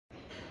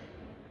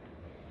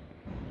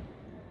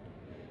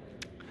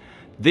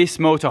This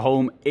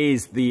motorhome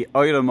is the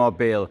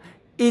EuraMobil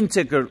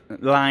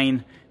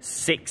Line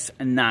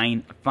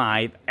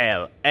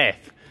 695LF.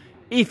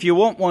 If you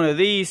want one of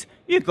these,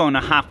 you're going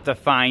to have to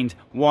find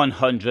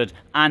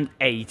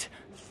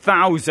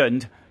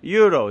 108,000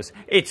 euros.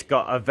 It's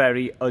got a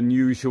very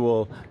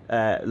unusual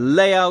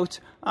layout,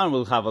 and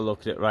we'll have a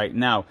look at it right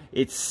now.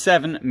 It's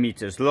 7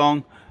 meters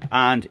long,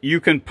 and you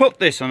can put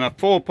this on a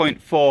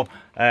 4.4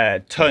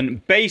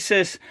 ton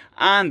basis,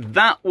 and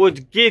that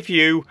would give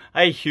you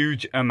a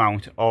huge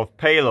amount of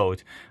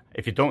payload.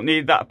 If you don't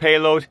need that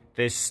payload,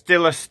 there's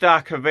still a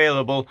stack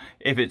available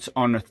if it's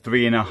on a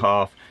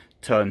 3.5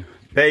 ton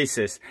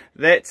basis.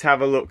 Let's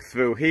have a look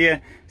through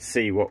here,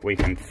 see what we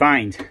can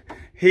find.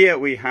 Here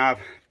we have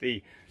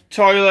the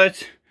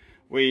toilet,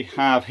 we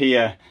have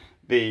here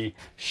the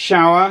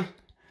shower.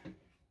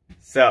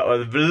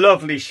 So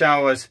lovely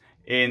showers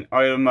in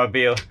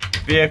EuraMobil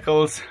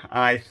vehicles,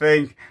 I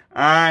think.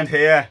 And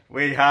here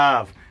we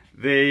have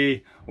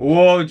the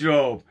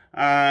wardrobe,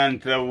 and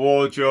the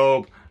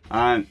wardrobe,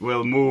 and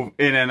we'll move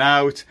in and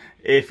out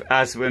if,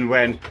 as and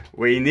when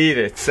we need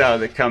it. So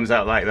it comes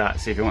out like that.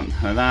 So if you want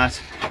that,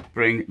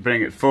 bring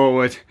it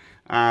forward.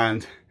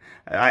 And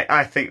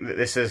I think that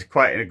this is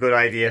quite a good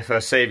idea for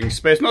saving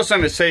space. Not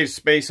saying it saves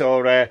space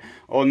or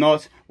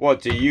not.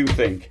 What do you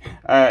think?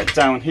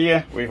 Down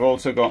here we've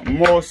also got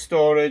more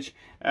storage,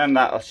 and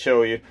that'll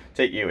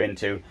take you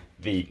into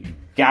the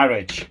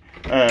garage.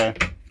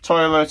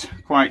 Toilet,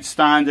 quite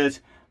standard,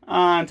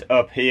 and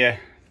up here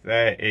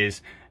there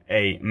is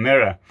a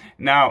mirror.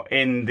 Now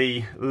in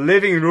the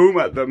living room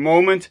at the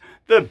moment,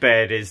 the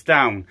bed is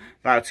down.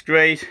 That's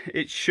great.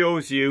 It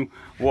shows you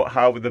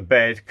how the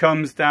bed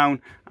comes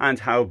down and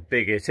how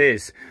big it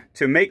is.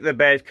 To make the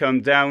bed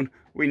come down,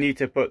 we need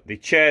to put the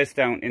chairs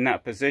down in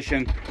that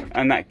position,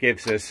 and that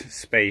gives us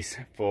space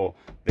for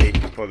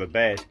the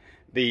bed.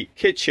 The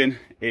kitchen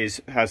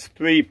has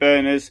 3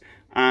 burners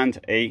and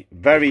a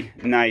very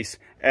nice,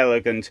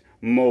 elegant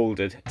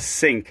molded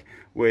sink.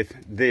 With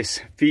this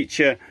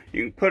feature,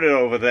 you can put it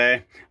over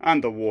there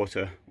and the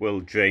water will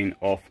drain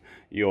off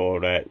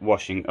your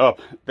washing up.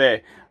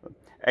 There,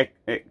 a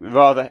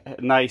rather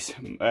nice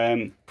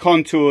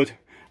contoured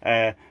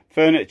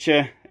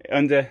furniture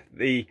under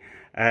the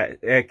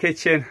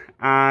kitchen,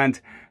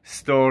 and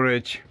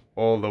storage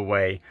all the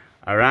way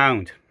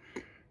around.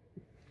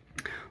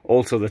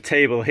 Also the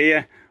table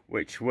here,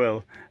 which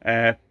will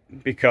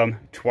become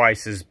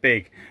twice as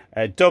big.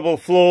 A double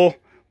floor,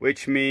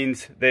 which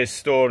means there's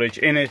storage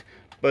in it,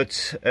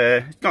 but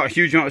it's not a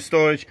huge amount of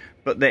storage,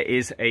 but there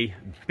is a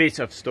bit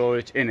of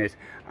storage in it.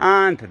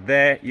 And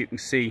there you can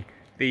see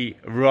the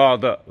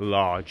rather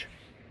large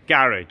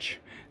garage.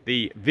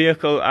 The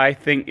vehicle, I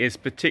think, is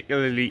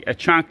particularly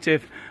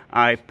attractive.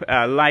 I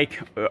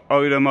like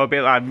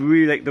EuraMobil. I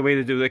really like the way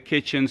they do their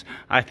kitchens.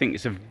 I think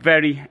it's a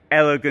very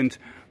elegant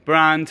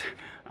brand,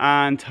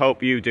 and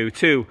hope you do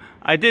too.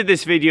 I did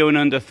this video in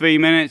under 3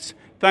 minutes.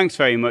 Thanks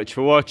very much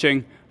for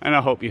watching, and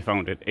I hope you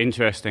found it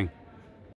interesting.